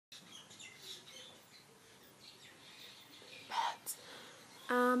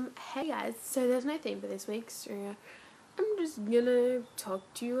Hey guys, so there's no theme for this week, so I'm just gonna talk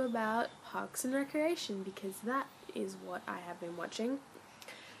to you about Parks and Recreation because that is what I have been watching.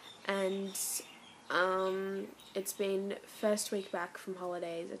 And it's been first week back from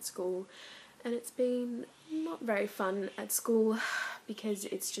holidays at school, and it's been not very fun at school because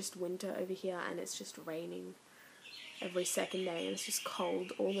it's just winter over here and it's just raining every second day and it's just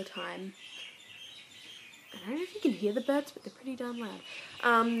cold all the time. I don't know if you can hear the birds, but they're pretty damn loud.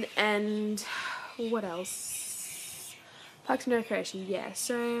 And what else? Parks and Recreation, yeah.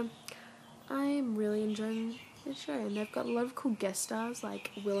 So I'm really enjoying the show, and they've got a lot of cool guest stars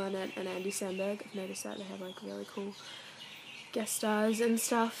like Will Arnett and Andy Samberg. I've noticed that they have like really cool guest stars and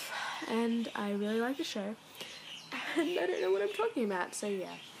stuff, and I really like the show. And I don't know what I'm talking about, so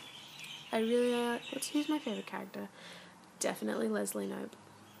yeah. I really who's my favourite character? Definitely Leslie Knope.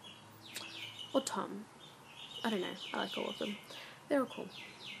 Or Tom. I don't know, I like all of them. They're all cool.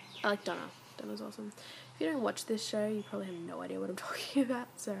 I like Donna. Donna's awesome. If you don't watch this show, you probably have no idea what I'm talking about,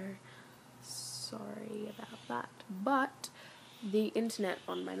 so sorry about that. But the internet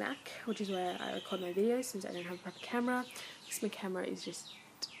on my Mac, which is where I record my videos since I don't have a proper camera, because my camera is just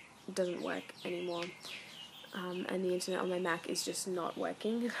doesn't work anymore. And the internet on my Mac is just not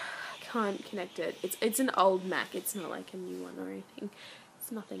working. I can't connect it. It's an old Mac, it's not like a new one or anything.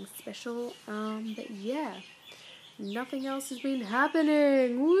 It's nothing special. But yeah. Nothing else has been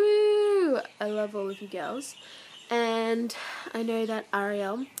happening. Woo! I love all of you girls. And I know that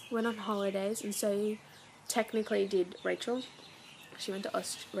Ariel went on holidays, and so technically did Rachel. She went to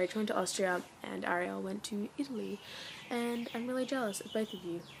Rachel went to Austria, and Ariel went to Italy. And I'm really jealous of both of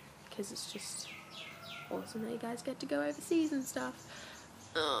you, because it's just awesome that you guys get to go overseas and stuff.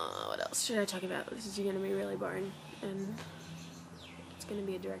 What else should I talk about? This is going to be really boring, and it's going to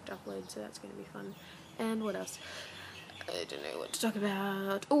be a direct upload, so that's going to be fun. And what else? I don't know what to talk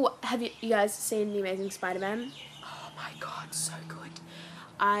about. Oh, have you guys seen The Amazing Spider-Man? Oh my god, so good.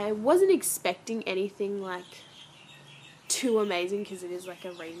 I wasn't expecting anything like too amazing because it is like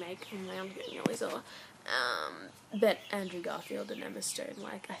a remake. Oh my, I'm getting really sore. But Andrew Garfield and Emma Stone,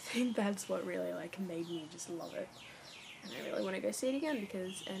 like, I think that's what really like made me just love it. And I really want to go see it again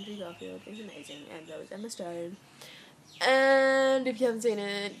because Andrew Garfield is amazing, and so is Emma Stone. And if you haven't seen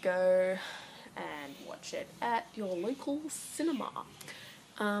it, go and watch it at your local cinema.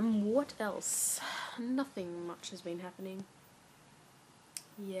 What else? Nothing much has been happening.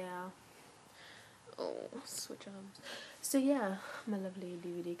 Yeah. Oh, switch arms. So yeah, my lovely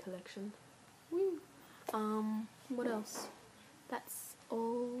DVD collection. Woo. What else? That's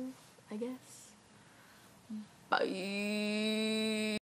all, I guess. Bye.